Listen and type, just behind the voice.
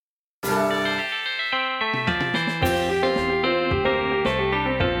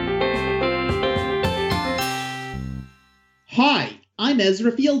Hi, I'm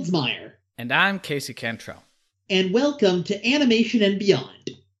Ezra Fieldsmeyer, And I'm Casey Cantrell. and welcome to Animation and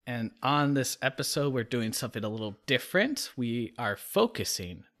Beyond. And on this episode, we're doing something a little different. We are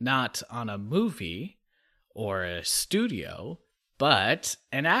focusing not on a movie or a studio, but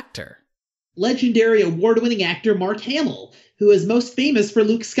an actor. Legendary award-winning actor Mark Hamill, who is most famous for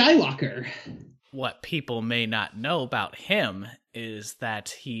Luke Skywalker. What people may not know about him is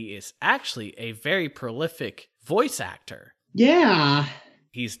that he is actually a very prolific voice actor. Yeah.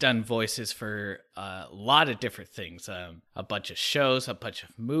 He's done voices for a lot of different things, a bunch of shows, a bunch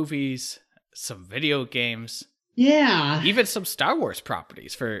of movies, some video games. Yeah. Even some Star Wars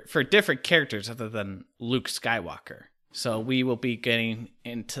properties for different characters other than Luke Skywalker. So we will be getting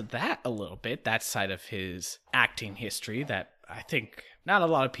into that a little bit, that side of his acting history that I think not a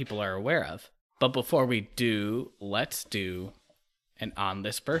lot of people are aware of. But before we do, let's do an On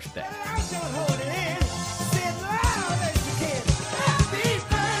This Birthday.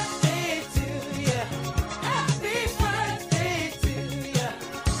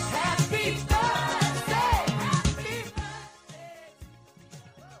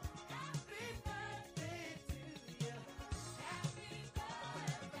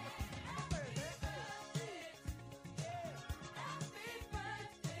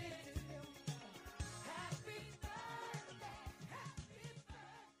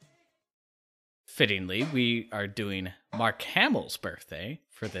 Fittingly, we are doing Mark Hamill's birthday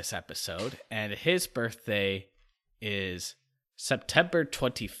for this episode, and his birthday is September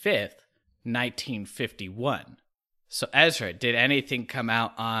 25th, 1951. So, Ezra, did anything come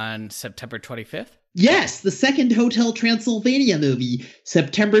out on September 25th? Yes, the second Hotel Transylvania movie,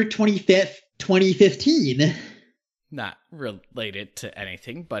 September 25th, 2015. Not related to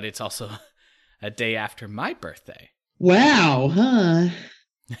anything, but it's also a day after my birthday. Wow, huh?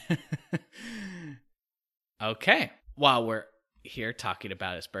 Okay, while we're here talking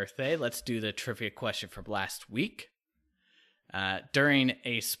about his birthday, let's do the trivia question from last week. During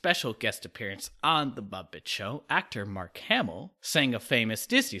a special guest appearance on The Muppet Show, actor Mark Hamill sang a famous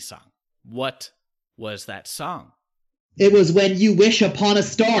Disney song. What was that song? It was When You Wish Upon a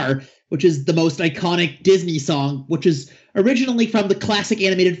Star, which is the most iconic Disney song, which is originally from the classic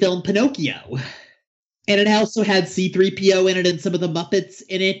animated film Pinocchio. And it also had C-3PO in it and some of the Muppets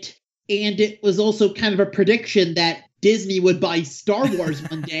in it. And it was also kind of a prediction that Disney would buy Star Wars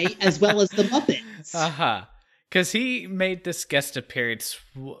one day, as well as the Muppets. Because he made this guest appearance,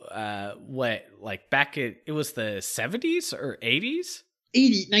 back in, it was the 70s or 80s?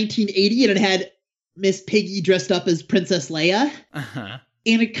 1980, and it had Miss Piggy dressed up as Princess Leia. Uh-huh.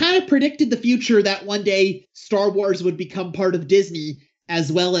 And it kind of predicted the future that one day Star Wars would become part of Disney, as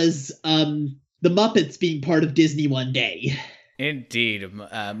well as the Muppets being part of Disney one day. Indeed.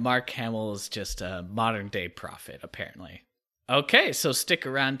 Mark Hamill is just a modern-day prophet, apparently. Okay, so stick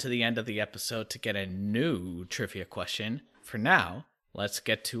around to the end of the episode to get a new trivia question. For now, let's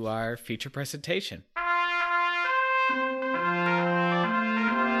get to our feature presentation.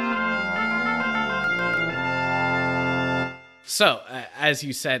 So, as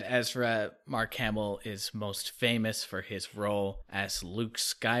you said, Ezra, Mark Hamill is most famous for his role as Luke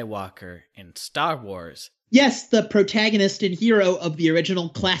Skywalker in Star Wars. Yes, the protagonist and hero of the original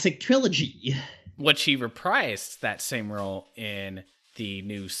classic trilogy. Which he reprised that same role in the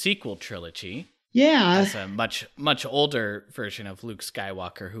new sequel trilogy. Yeah. As a much older version of Luke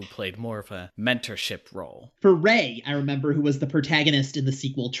Skywalker who played more of a mentorship role. For Rey, I remember, who was the protagonist in the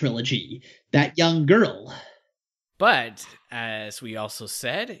sequel trilogy. That young girl. But, as we also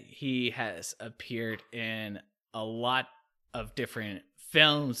said, he has appeared in a lot of different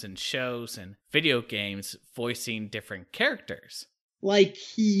films and shows and video games voicing different characters. Like,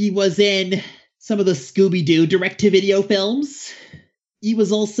 he was in some of the Scooby-Doo direct-to-video films. He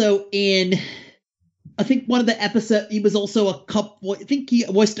was also in, I think one of the episodes, he was also I think he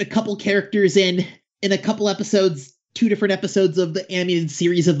voiced a couple characters in a couple episodes, 2 different episodes of the animated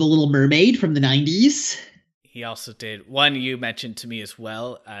series of The Little Mermaid from the 90s. He also did one you mentioned to me as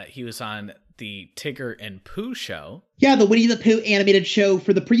well. He was on the Tigger and Pooh show. Yeah, the Winnie the Pooh animated show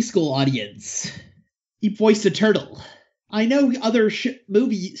for the preschool audience. He voiced a turtle. I know other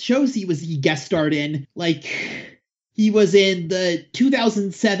shows he guest starred in, like he was in the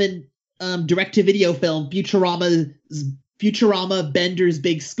 2007 direct-to-video film Futurama Bender's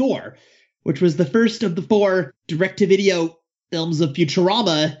Big Score, which was the first of the 4 direct-to-video films of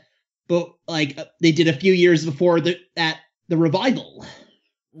Futurama. But they did a few years before the revival.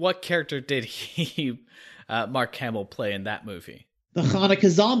 What character did Mark Hamill play in that movie? The Hanukkah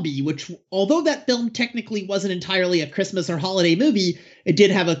Zombie, which, although that film technically wasn't entirely a Christmas or holiday movie, it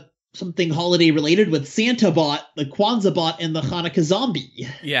did have a something holiday related with Santa Bot, the Kwanzaa Bot, and the Hanukkah Zombie.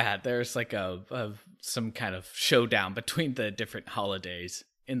 Yeah, there's like some kind of showdown between the different holidays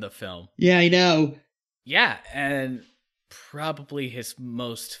in the film. Yeah, I know. Yeah, and probably his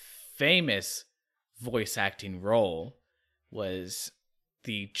most famous voice acting role was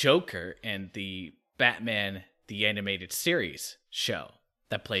the Joker in the Batman the Animated Series show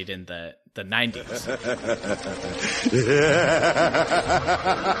that played in the 90s.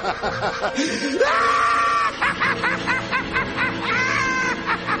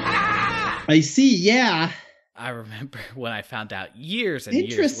 I see, yeah. I remember when I found out years and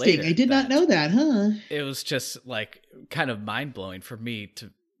years later. Interesting. I did not know that, huh? It was just like kind of mind-blowing for me to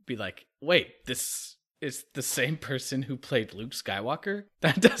be like, wait, this is the same person who played Luke Skywalker?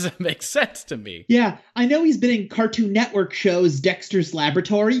 That doesn't make sense to me. Yeah, I know he's been in Cartoon Network shows Dexter's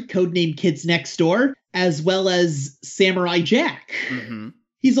Laboratory, codenamed Kids Next Door, as well as Samurai Jack. Mm-hmm.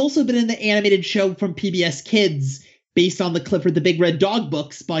 He's also been in the animated show from PBS Kids, based on the Clifford the Big Red Dog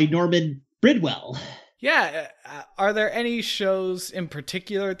books by Norman Bridwell. Yeah, are there any shows in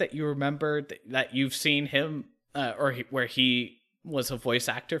particular that you remember that you've seen him, where he was a voice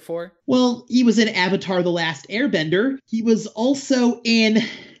actor for? Well, he was in Avatar: The Last Airbender. He was also in,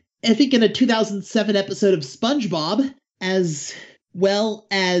 I think, in a 2007 episode of SpongeBob, as well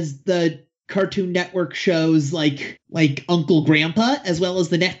as the Cartoon Network shows like Uncle Grandpa, as well as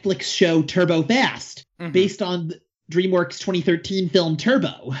the Netflix show Turbo Fast, based on DreamWorks' 2013 film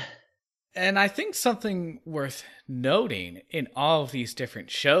Turbo. And I think something worth noting in all of these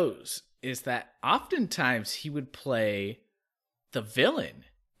different shows is that oftentimes he would play the villain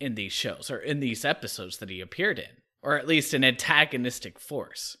in these shows, or in these episodes that he appeared in, or at least an antagonistic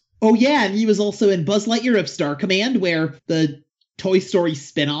force. Oh yeah, and he was also in Buzz Lightyear of Star Command, where the Toy Story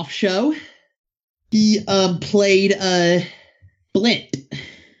spin-off show. He played Blint. I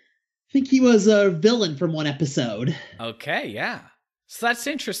think he was a villain from one episode. Okay, yeah. So that's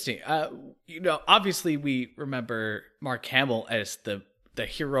interesting. Obviously we remember Mark Hamill as the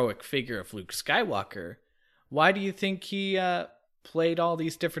heroic figure of Luke Skywalker. Why do you think he played all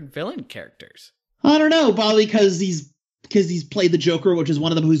these different villain characters? I don't know, probably because he's played the Joker, which is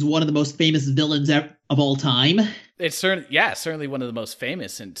who's one of the most famous villains of all time. It's certainly one of the most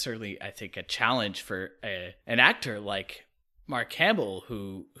famous, and certainly I think a challenge for an actor like Mark Hamill,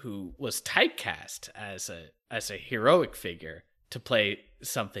 who was typecast as a heroic figure, to play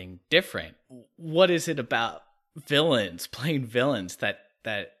something different. What is it about playing villains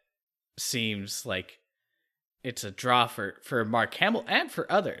that seems like it's a draw for Mark Hamill and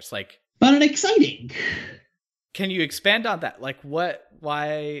for others? But an exciting. Can you expand on that?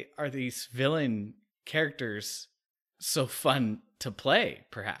 Why are these villain characters so fun to play,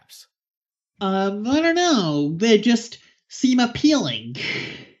 perhaps? I don't know. They just seem appealing.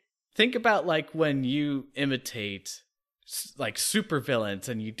 Think about when you imitate supervillains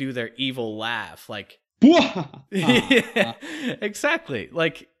and you do their evil laugh, yeah, exactly.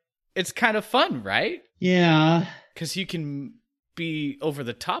 It's kind of fun, right? Yeah. Because you can be over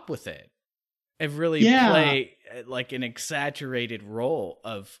the top with it and really play an exaggerated role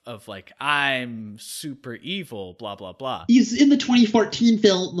of I'm super evil, blah blah blah. He's in the 2014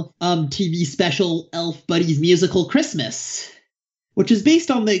 film TV special Elf Buddy's Musical Christmas, which is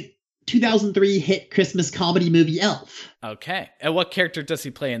based on the 2003 hit Christmas comedy movie Elf. Okay. And what character does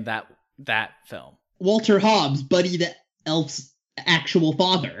he play in that film? Walter Hobbs, Buddy the Elf's actual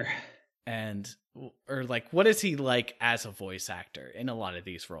father. What is he like as a voice actor in a lot of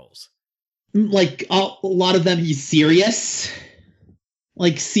these roles? A lot of them he's serious.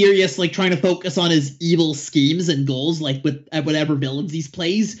 Trying to focus on his evil schemes and goals, with whatever villains he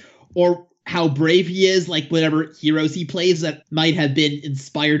plays, or how brave he is, whatever heroes he plays that might have been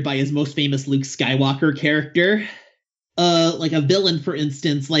inspired by his most famous Luke Skywalker character. A villain, for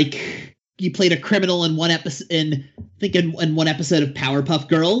instance, he played a criminal in one episode, in one episode of Powerpuff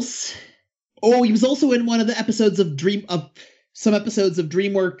Girls. Oh, he was also in one of the episodes of some episodes of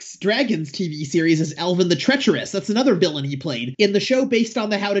DreamWorks Dragons TV series as Alvin the Treacherous. That's another villain he played in the show based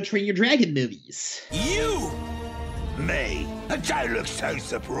on the How to Train Your Dragon movies. You? Me? Don't look so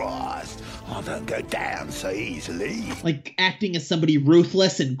surprised. I don't go down so easily. Acting as somebody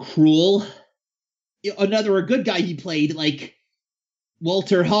ruthless and cruel. A good guy he played,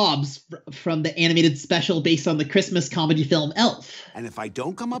 Walter Hobbs from the animated special based on the Christmas comedy film Elf. And if I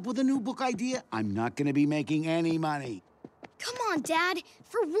don't come up with a new book idea, I'm not going to be making any money. Come on, Dad.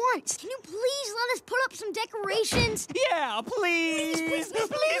 For once, can you please let us put up some decorations? Yeah, please.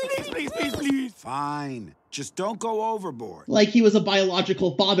 Please. Fine. Just don't go overboard. He was a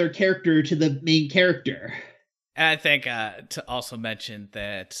biological father character to the main character. And I think to also mention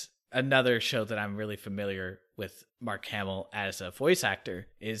that Another show that I'm really familiar with Mark Hamill as a voice actor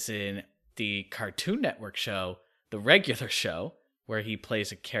is in the Cartoon Network show, The Regular Show, where he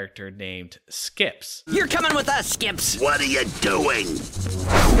plays a character named Skips. You're coming with us, Skips! What are you doing?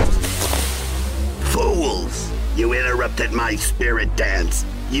 Fools! You interrupted my spirit dance.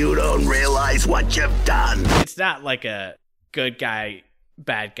 You don't realize what you've done. It's not like a good guy,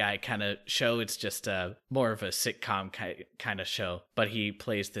 bad guy kind of show. It's just more of a sitcom kind of show. But he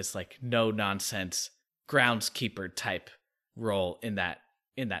plays this like no-nonsense groundskeeper type role in that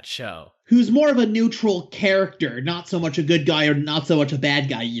show. Who's more of a neutral character, not so much a good guy or not so much a bad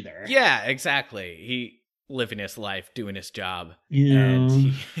guy either. Yeah, exactly. He living his life, doing his job. Yeah.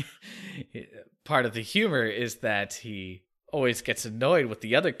 And part of the humor is that he always gets annoyed with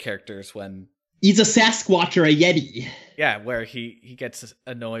the other characters when... He's a Sasquatch or a Yeti. Yeah, where he gets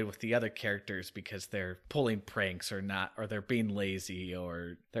annoyed with the other characters because they're pulling pranks or they're being lazy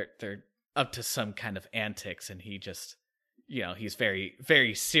or they're up to some kind of antics, and he just... he's very,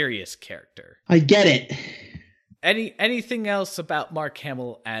 very serious character. I get it. Anything else about Mark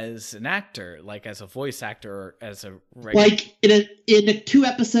Hamill as an actor, like as a voice actor or as a regular... Like in 2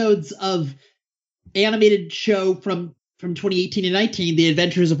 episodes of animated show from 2018 and 19, The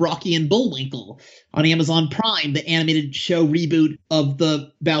Adventures of Rocky and Bullwinkle on Amazon Prime, the animated show reboot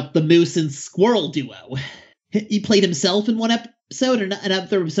about the moose and squirrel duo. He played himself in one episode, and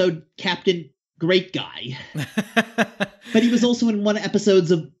another episode Captain Great Guy. But he was also in one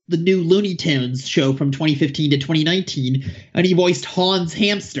episodes of the new Looney Tunes show from 2015 to 2019, and he voiced Hans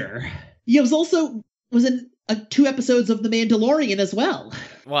Hamster. He was in 2 episodes of The Mandalorian as well.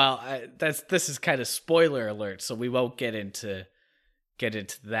 Well, this is kind of spoiler alert, so we won't get into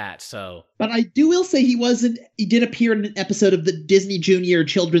that. So, but I will say he did appear in an episode of the Disney Junior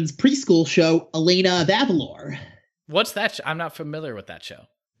children's preschool show Elena of Avalor. What's that? I'm not familiar with that show.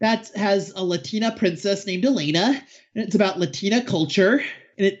 That has a Latina princess named Elena, and it's about Latina culture.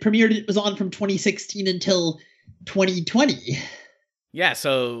 And it was on from 2016 until 2020. Yeah,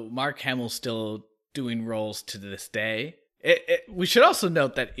 so Mark Hamill's still doing roles to this day. We should also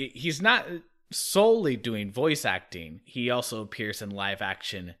note that he's not solely doing voice acting. He also appears in live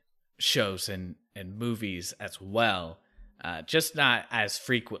action shows and movies as well, just not as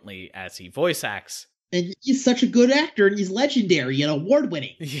frequently as he voice acts. And he's such a good actor, and he's legendary and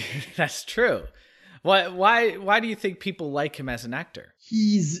award-winning. That's true. Why do you think people like him as an actor?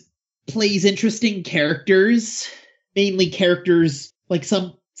 Plays interesting characters, mainly characters like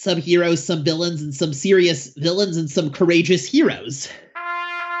some heroes, some villains, and some serious villains, and some courageous heroes.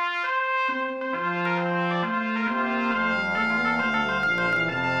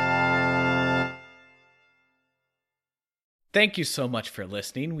 Thank you so much for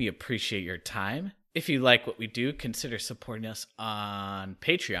listening. We appreciate your time. If you like what we do, consider supporting us on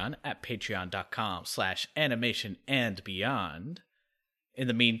Patreon at patreon.com/animationandbeyond. In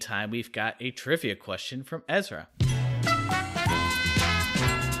the meantime, we've got a trivia question from Ezra.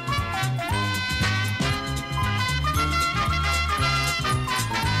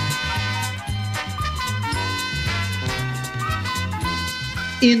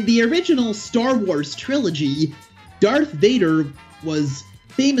 In the original Star Wars trilogy, Darth Vader was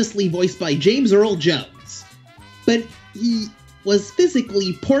famously voiced by James Earl Jones, but he was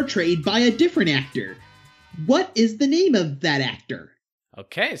physically portrayed by a different actor. What is the name of that actor?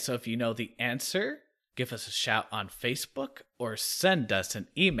 Okay, so if you know the answer, give us a shout on Facebook or send us an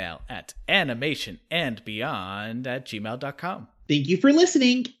email at animationandbeyond@gmail.com. Thank you for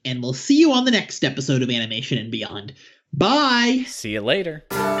listening, and we'll see you on the next episode of Animation and Beyond. Bye! See you later.